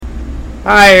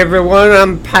Hi everyone,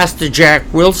 I'm Pastor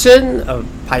Jack Wilson of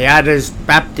Piatas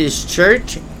Baptist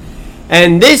Church,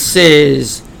 and this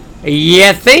is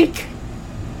You Think?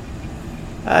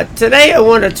 Today I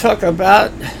want to talk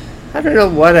about, I don't know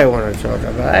what I want to talk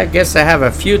about. I guess I have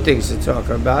a few things to talk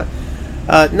about.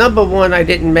 Number one, I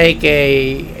didn't make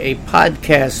a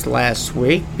podcast last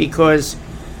week because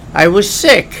I was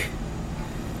sick.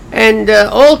 And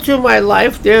all through my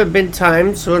life, there have been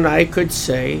times when I could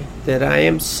say that I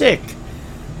am sick.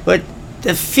 But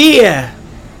the fear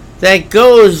that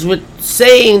goes with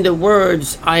saying the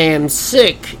words, I am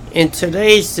sick, in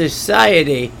today's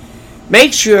society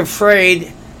makes you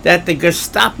afraid that the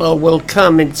Gestapo will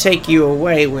come and take you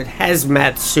away with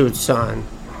hazmat suits on.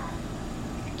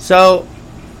 So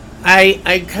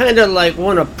I kind of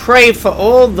want to pray for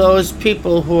all those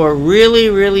people who are really,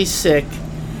 really sick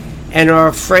and are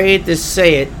afraid to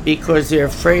say it because they're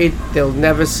afraid they'll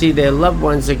never see their loved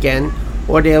ones again,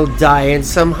 or they'll die in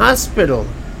some hospital.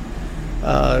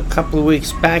 A couple of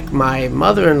weeks back, my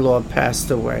mother-in-law passed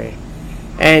away.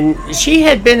 And she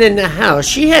had been in the house.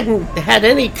 She hadn't had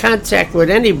any contact with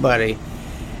anybody.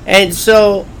 And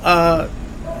so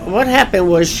what happened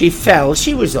was she fell.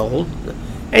 She was old.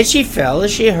 And she fell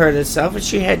and she hurt herself and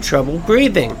she had trouble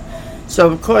breathing. So,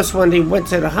 of course, when they went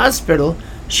to the hospital,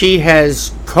 she has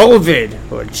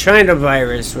COVID or China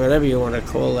virus, whatever you want to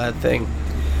call that thing.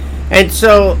 And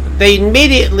so they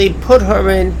immediately put her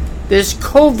in this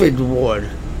COVID ward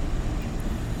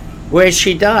where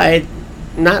she died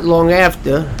not long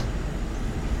after,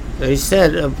 they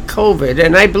said, of COVID.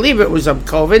 And I believe it was of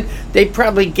COVID. They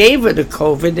probably gave her the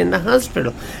COVID in the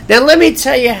hospital. Now, let me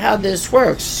tell you how this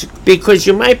works, because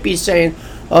you might be saying,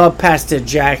 oh, Pastor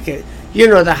Jack, you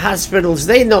know, the hospitals,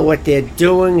 they know what they're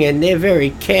doing and they're very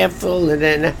careful. And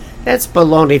then that's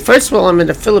baloney. First of all, I'm in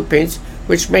the Philippines,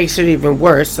 which makes it even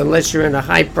worse. Unless you're in a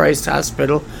high-priced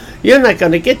hospital, you're not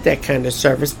going to get that kind of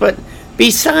service. But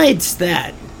besides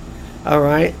that, all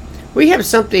right, we have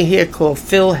something here called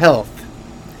PhilHealth.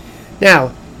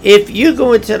 Now, if you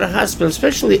go into the hospital,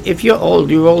 especially if you're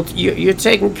old, you're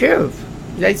taken care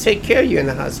of. They take care of you in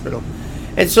the hospital.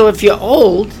 And so if you're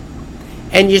old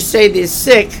and you say they're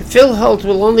sick, PhilHealth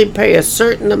will only pay a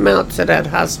certain amount to that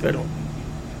hospital.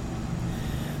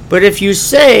 But if you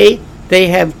say they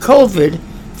have COVID,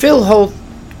 PhilHealth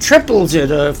triples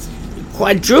it or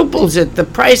quadruples it. The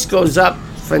price goes up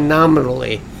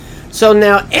phenomenally. So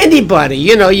now anybody,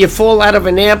 you fall out of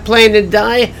an airplane and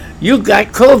die, you got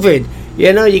COVID.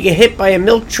 You get hit by a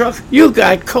milk truck, you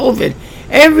got COVID.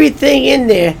 Everything in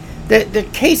there, the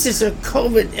cases of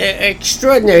COVID are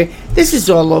extraordinary. This is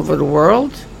all over the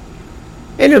world.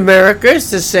 In America, it's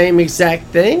the same exact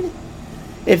thing.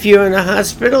 If you're in a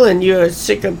hospital and you're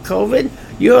sick of COVID,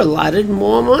 you're allotted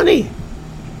more money.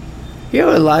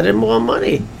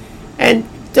 And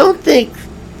don't think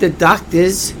the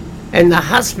doctors and the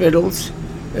hospitals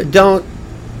don't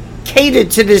cater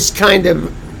to this kind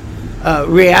of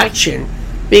reaction,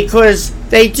 because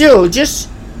they do. Just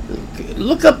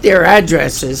look up their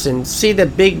addresses and see the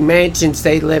big mansions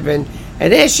they live in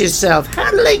and ask yourself,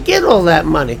 how do they get all that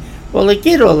money? Well, they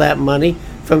get all that money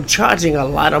from charging a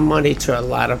lot of money to a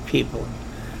lot of people.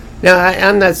 Now,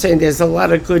 I'm not saying there's a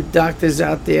lot of good doctors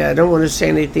out there. I don't want to say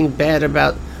anything bad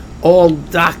about all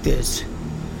doctors.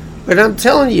 But I'm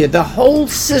telling you, the whole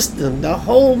system, the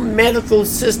whole medical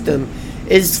system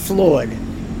is flawed.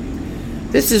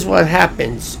 This is what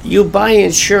happens. You buy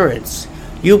insurance.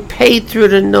 You pay through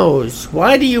the nose.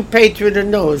 Why do you pay through the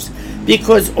nose?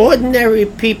 Because ordinary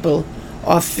people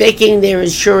are faking their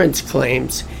insurance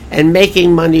claims and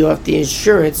making money off the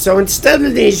insurance. So instead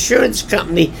of the insurance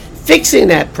company fixing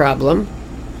that problem,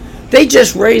 they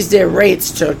just raise their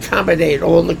rates to accommodate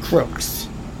all the crooks.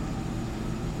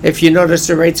 If you notice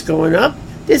the rates going up,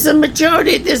 there's a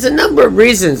number of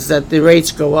reasons that the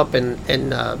rates go up in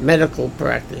medical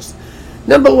practice.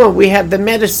 Number one, we have the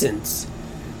medicines.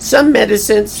 Some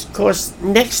medicines cost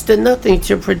next to nothing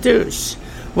to produce.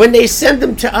 When they send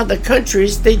them to other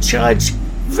countries, they charge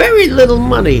very little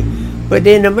money. But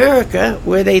in America,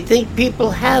 where they think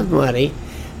people have money,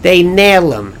 they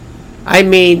nail them. I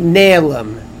mean, nail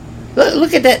them.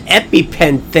 Look at that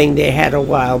EpiPen thing they had a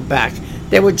while back.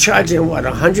 They were charging,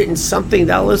 $100 and something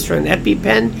for an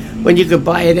EpiPen when you could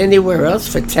buy it anywhere else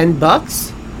for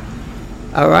 $10?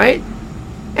 All right?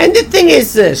 And the thing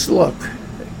is this, look,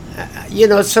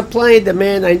 supply and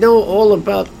demand. I know all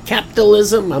about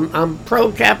capitalism. I'm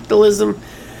pro-capitalism.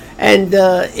 And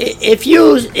if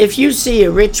you see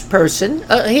a rich person,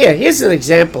 here's an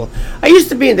example. I used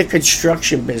to be in the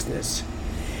construction business.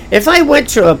 If I went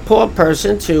to a poor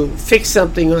person to fix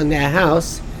something on their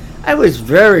house, I was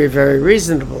very, very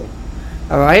reasonable.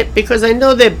 All right, because I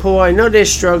know they're poor, I know they're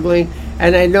struggling,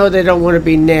 and I know they don't want to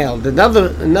be nailed.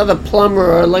 Another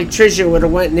plumber or electrician would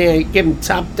have went in there and given them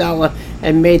top dollar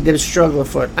and made them struggle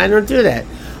for it. I don't do that.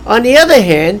 On the other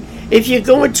hand, if you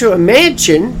go into a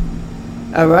mansion,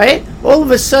 all right, all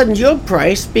of a sudden your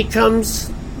price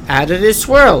becomes out of this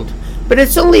world. But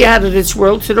it's only out of this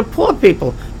world to the poor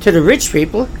people. To the rich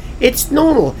people, it's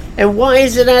normal. And why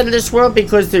is it out of this world?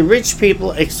 Because the rich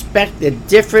people expect a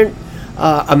different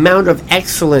amount of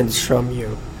excellence from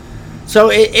you. So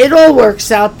it all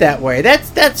works out that way.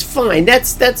 That's fine.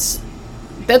 That's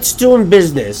doing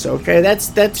business. Okay,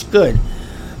 that's good.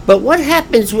 But what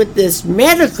happens with this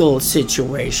medical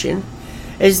situation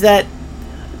is that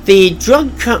the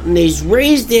drug companies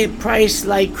raise their price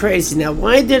like crazy. Now,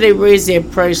 why do they raise their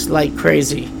price like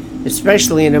crazy,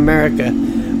 especially in America?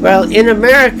 Well, in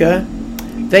America,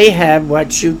 they have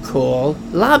what you call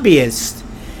lobbyists,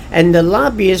 and the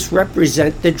lobbyists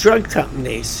represent the drug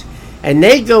companies. And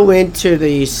they go into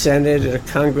the Senate or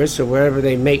Congress or wherever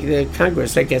they make the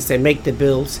Congress, I guess they make the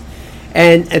bills,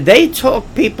 and they talk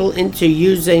people into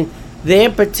using their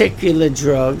particular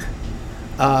drug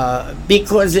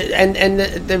because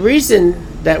the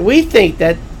reason that we think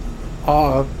that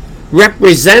our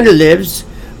representatives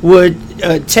would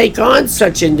take on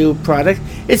such a new product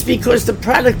is because the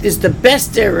product is the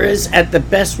best there is at the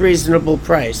best reasonable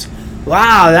price.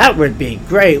 Wow, that would be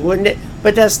great, wouldn't it?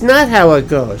 But that's not how it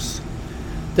goes.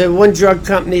 The one drug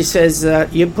company says,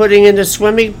 you're putting in a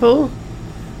swimming pool?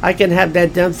 I can have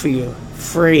that done for you,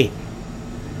 free.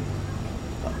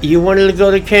 You wanted to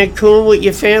go to Cancun with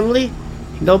your family?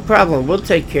 No problem, we'll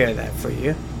take care of that for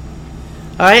you.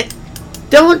 All right?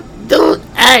 Don't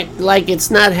act like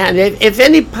it's not happening. If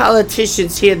any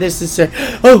politicians hear this and say,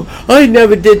 oh, I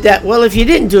never did that. Well, if you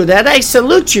didn't do that, I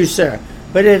salute you, sir.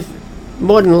 But if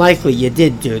more than likely you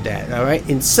did do that, all right?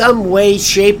 In some way,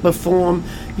 shape, or form,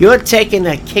 you're taking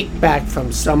a kickback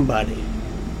from somebody.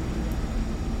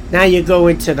 Now you go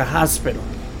into the hospital,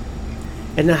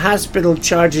 and the hospital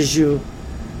charges you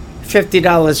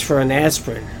 $50 for an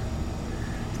aspirin,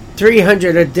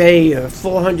 $300 a day or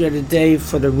 $400 a day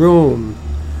for the room.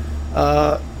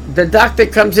 The doctor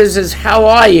comes in and says, how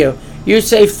are you? You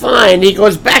say, fine. He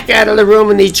goes back out of the room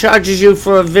and he charges you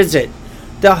for a visit.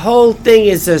 The whole thing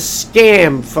is a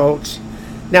scam, folks.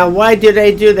 Now, why do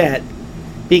they do that?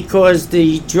 Because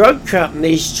the drug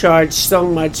companies charge so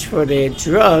much for their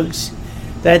drugs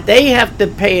that they have to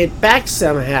pay it back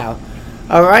somehow.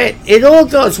 All right? It all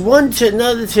goes one to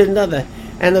another.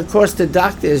 And, of course, the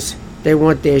doctors, they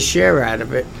want their share out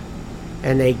of it,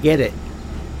 and they get it.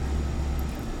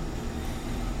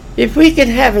 If we could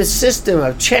have a system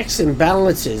of checks and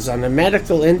balances on the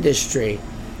medical industry,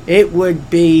 it would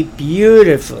be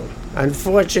beautiful.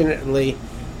 Unfortunately,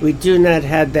 we do not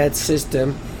have that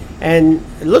system. And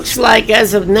it looks like,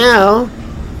 as of now,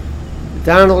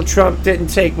 Donald Trump didn't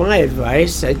take my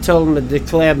advice. I told him to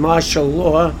declare martial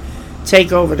law,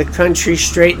 take over the country,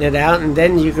 straighten it out, and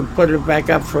then you can put it back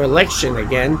up for election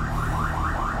again.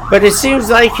 But it seems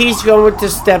like he's going to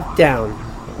step down.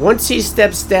 Once he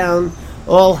steps down,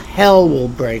 all hell will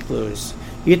break loose.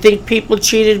 You think people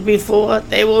cheated before?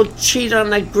 They will cheat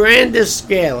on a grander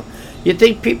scale. You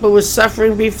think people were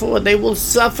suffering before? They will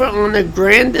suffer on a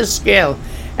grander scale.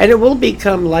 And it will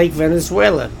become like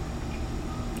Venezuela.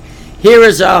 Here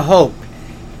is our hope.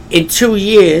 In 2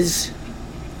 years,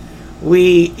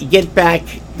 we get back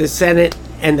the Senate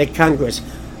and the Congress.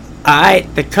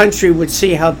 The country would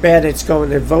see how bad it's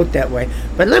going and vote that way.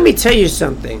 But let me tell you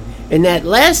something. In that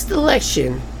last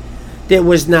election, there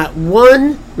was not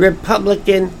one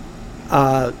Republican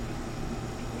that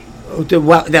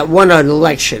won an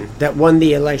election, that won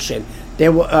the election.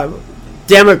 There were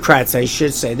Democrats, I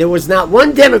should say. There was not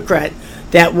one Democrat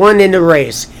that won in the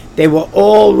race. They were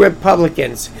all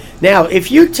Republicans. Now, if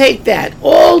you take that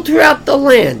all throughout the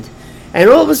land, and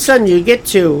all of a sudden you get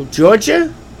to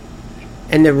Georgia,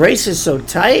 and the race is so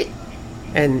tight,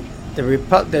 and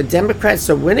the Democrats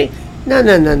are winning, no.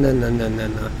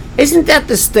 Isn't that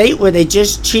the state where they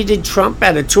just cheated Trump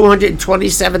out of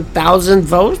 227,000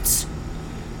 votes?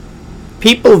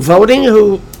 People voting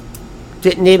who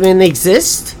didn't even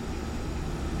exist?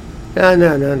 No.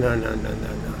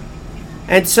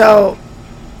 And so,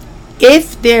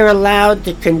 if they're allowed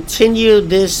to continue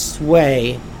this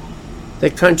way, the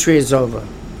country is over.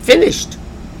 Finished.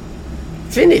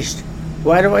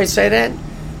 Why do I say that?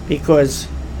 Because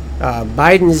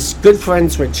Biden's good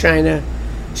friends with China.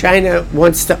 China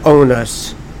wants to own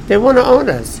us. They want to own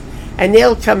us. And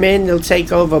they'll come in, they'll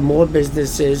take over more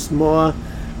businesses, more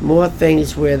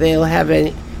things where they'll have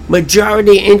a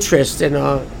majority interest in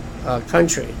our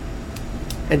country.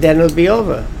 And then it'll be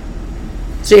over.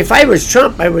 See, if I was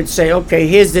Trump, I would say, okay,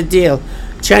 here's the deal.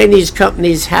 Chinese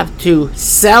companies have to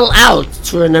sell out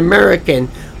to an American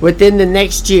within the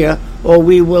next year, or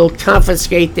we will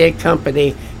confiscate their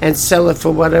company and sell it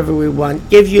for whatever we want,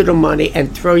 give you the money,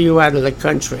 and throw you out of the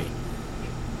country.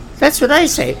 That's what I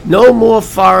say. No more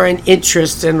foreign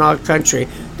interests in our country.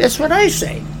 That's what I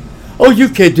say. Oh, you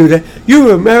can't do that.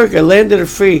 You're America, land of the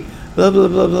free, blah, blah,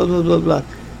 blah, blah, blah, blah, blah.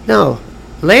 No,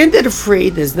 land of the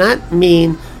free does not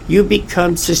mean you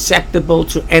become susceptible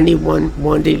to anyone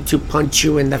wanting to punch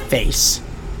you in the face.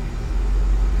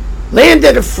 Land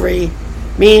of the free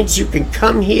means you can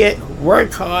come here,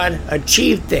 work hard,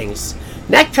 achieve things.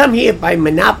 Not come here by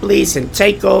monopolies and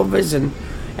takeovers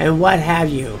and what have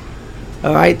you.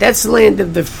 All right, that's the land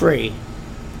of the free.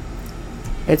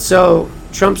 And so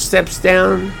Trump steps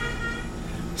down.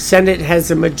 Senate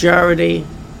has a majority.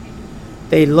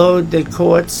 They load the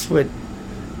courts with,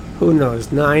 who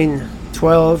knows, 9,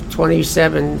 12,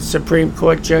 27 Supreme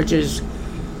Court judges,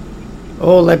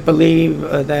 all that believe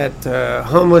that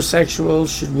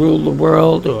homosexuals should rule the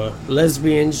world, or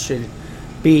lesbians should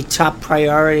be top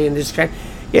priority in this country.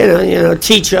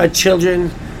 Teach our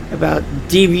children about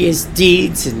devious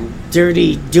deeds and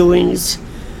dirty doings.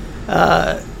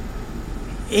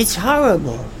 It's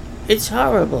horrible. It's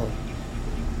horrible.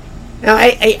 Now,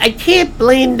 I can't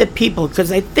blame the people,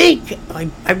 because I think,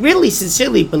 I really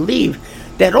sincerely believe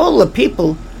that all the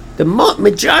people, the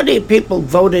majority of people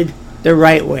voted the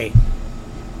right way.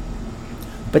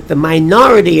 But the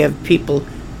minority of people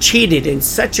cheated in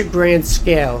such a grand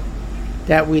scale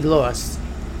that we lost.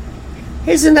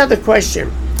 Here's another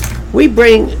question. We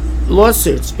bring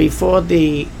lawsuits before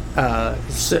the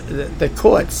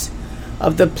courts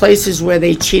of the places where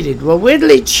they cheated. Well, where do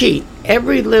they cheat?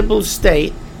 Every liberal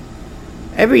state,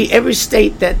 every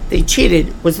state that they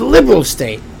cheated was a liberal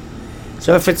state.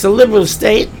 So if it's a liberal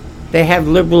state, they have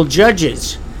liberal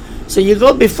judges. So you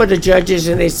go before the judges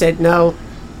and they said, no,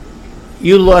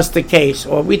 you lost the case,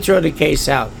 or we throw the case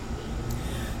out.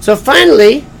 So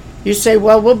finally, you say,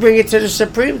 well, we'll bring it to the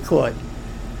Supreme Court.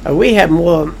 We have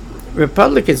more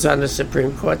Republicans on the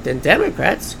Supreme Court than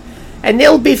Democrats, and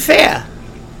they'll be fair.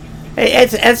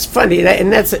 That's funny,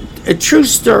 and that's a true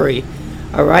story.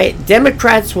 All right?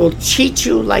 Democrats will cheat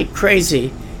you like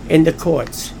crazy in the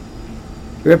courts.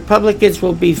 Republicans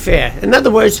will be fair. In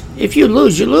other words, if you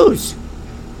lose, you lose.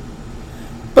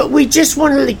 But we just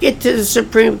wanted to get to the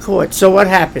Supreme Court. So what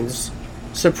happens?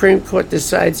 Supreme Court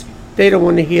decides they don't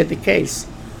want to hear the case.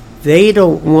 They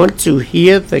don't want to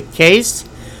hear the case?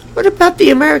 What about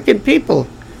the American people?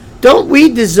 Don't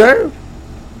we deserve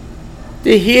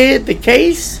to hear the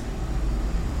case?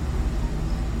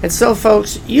 And so,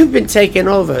 folks, you've been taken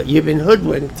over. You've been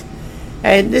hoodwinked.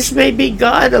 And this may be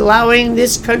God allowing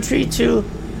this country to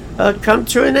come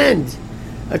to an end.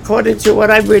 According to what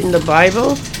I've read in the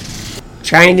Bible,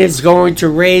 China's going to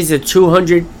raise a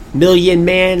 200 million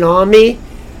man army,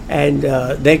 and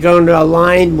they're going to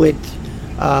align with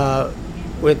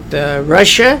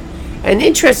Russia. And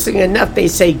interesting enough, they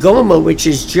say Goma, which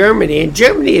is Germany, and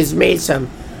Germany has made some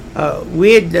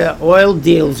weird oil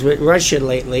deals with Russia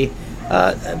lately.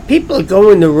 People are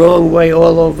going the wrong way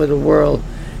all over the world.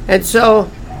 And so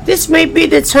this may be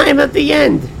the time of the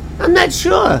end. I'm not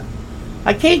sure.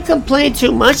 I can't complain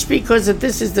too much, because if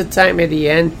this is the time of the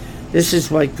end, this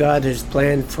is what God has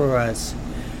planned for us.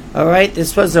 All right,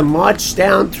 this was a march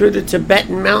down through the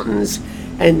Tibetan mountains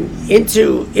and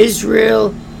into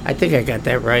Israel. I think I got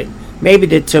that right. Maybe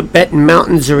the Tibetan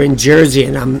mountains are in Jersey,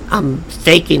 and I'm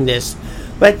faking this.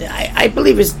 But I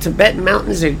believe it's Tibetan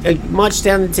mountains, a march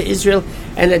down into Israel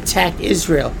and attack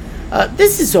Israel.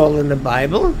 This is all in the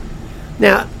Bible.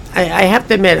 Now, I have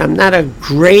to admit, I'm not a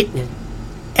great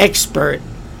expert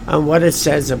on what it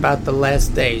says about the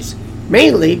last days.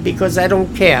 Mainly because I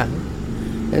don't care.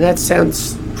 And that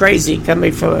sounds crazy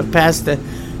coming from a pastor.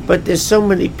 But there's so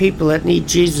many people that need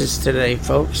Jesus today,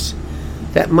 folks,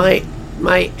 that my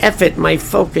effort, my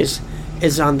focus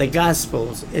is on the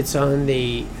Gospels. It's on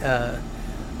the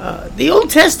Old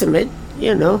Testament,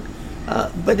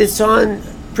 but it's on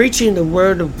preaching the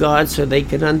Word of God so they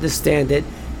can understand it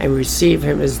and receive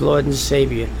Him as Lord and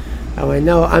Savior. Now, I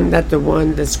know I'm not the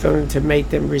one that's going to make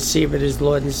them receive it as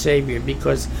Lord and Savior,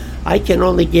 because I can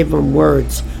only give them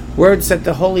words that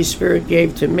the Holy Spirit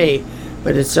gave to me,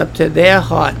 but it's up to their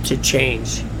heart to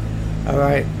change. All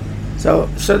right? So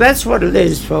that's what it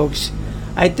is, folks.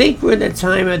 I think we're in the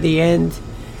time of the end,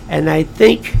 and I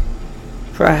think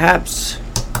perhaps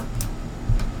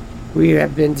we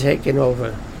have been taken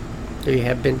over. We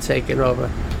have been taken over.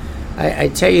 I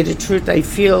tell you the truth, I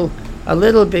feel a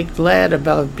little bit glad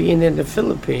about being in the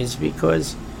Philippines,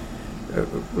 because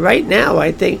right now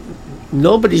I think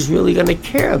nobody's really going to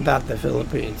care about the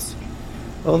Philippines.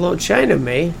 Although China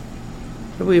may.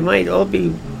 We might all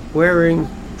be wearing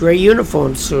gray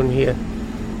uniforms soon here.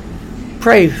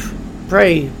 Pray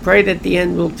that the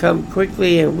end will come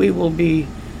quickly and we will be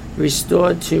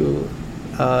restored to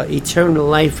eternal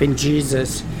life in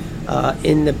Jesus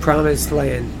in the promised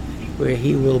land where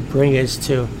he will bring us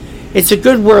to. It's a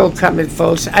good world coming,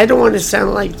 folks. I don't want to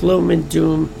sound like gloom and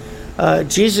doom.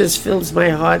 Jesus fills my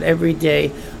heart every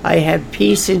day. I have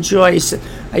peace and joy.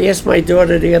 I asked my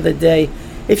daughter the other day,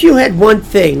 if you had one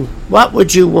thing, what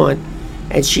would you want?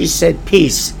 And she said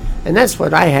peace. And that's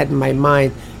what I had in my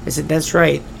mind. I said, that's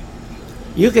right.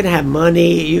 You can have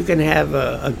money, you can have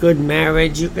a good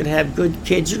marriage, you can have good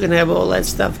kids, you can have all that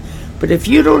stuff. But if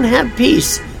you don't have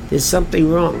peace, there's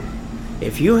something wrong.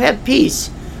 If you have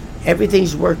peace,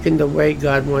 everything's working the way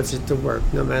God wants it to work,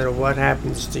 no matter what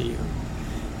happens to you.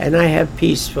 And I have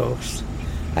peace, folks.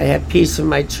 I have peace in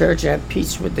my church. I have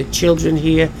peace with the children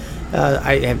here.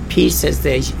 I have peace as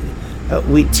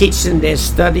we teach them their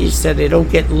studies so they don't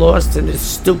get lost in this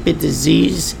stupid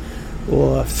disease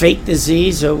or fake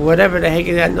disease or whatever the heck.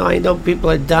 I know people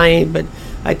are dying, but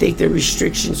I think the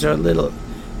restrictions are a little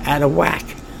out of whack.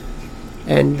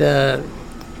 And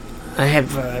I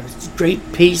have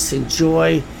great peace and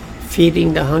joy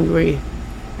feeding the hungry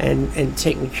and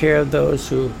taking care of those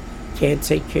who can't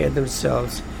take care of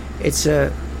themselves. It's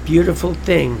a beautiful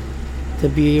thing to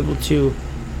be able to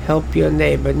help your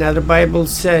neighbor. Now the Bible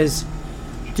says,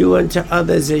 do unto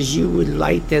others as you would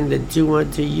like them to do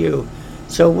unto you.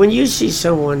 So when you see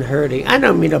someone hurting, I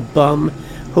don't mean a bum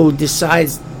who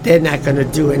decides they're not going to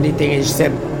do anything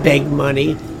except beg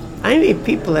money. I mean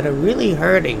people that are really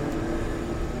hurting.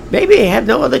 Maybe they have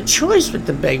no other choice but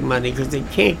to beg money because they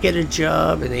can't get a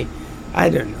job and I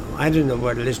don't know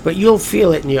what it is, but you'll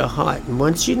feel it in your heart. And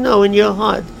once you know in your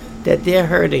heart that they're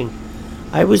hurting,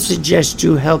 I would suggest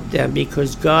you help them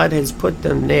because God has put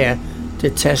them there to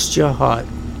test your heart.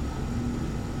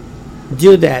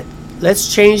 Do that.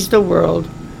 Let's change the world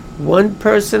one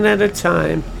person at a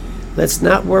time. Let's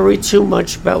not worry too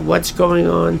much about what's going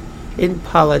on in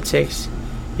politics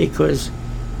because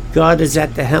God is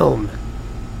at the helm.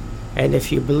 And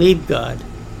if you believe God,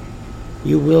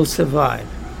 you will survive.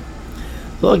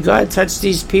 Lord God, touch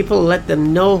these people. Let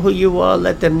them know who you are.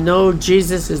 Let them know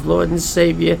Jesus is Lord and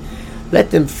Savior.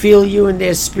 Let them feel you in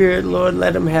their spirit, Lord.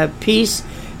 Let them have peace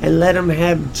and let them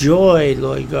have joy,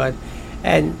 Lord God.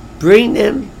 And bring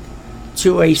them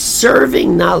to a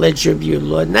serving knowledge of you,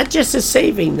 Lord. Not just a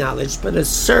saving knowledge, but a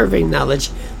serving knowledge.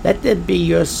 Let them be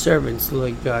your servants,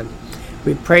 Lord God.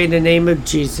 We pray in the name of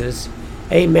Jesus.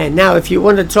 Amen. Now, if you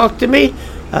want to talk to me,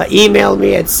 email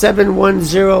me at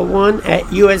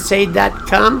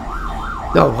 7101@usa.com.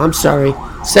 No, I'm sorry.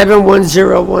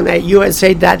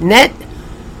 7101@usa.net.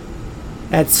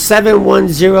 That's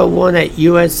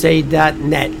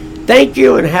 7101@usa.net. Thank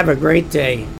you and have a great day.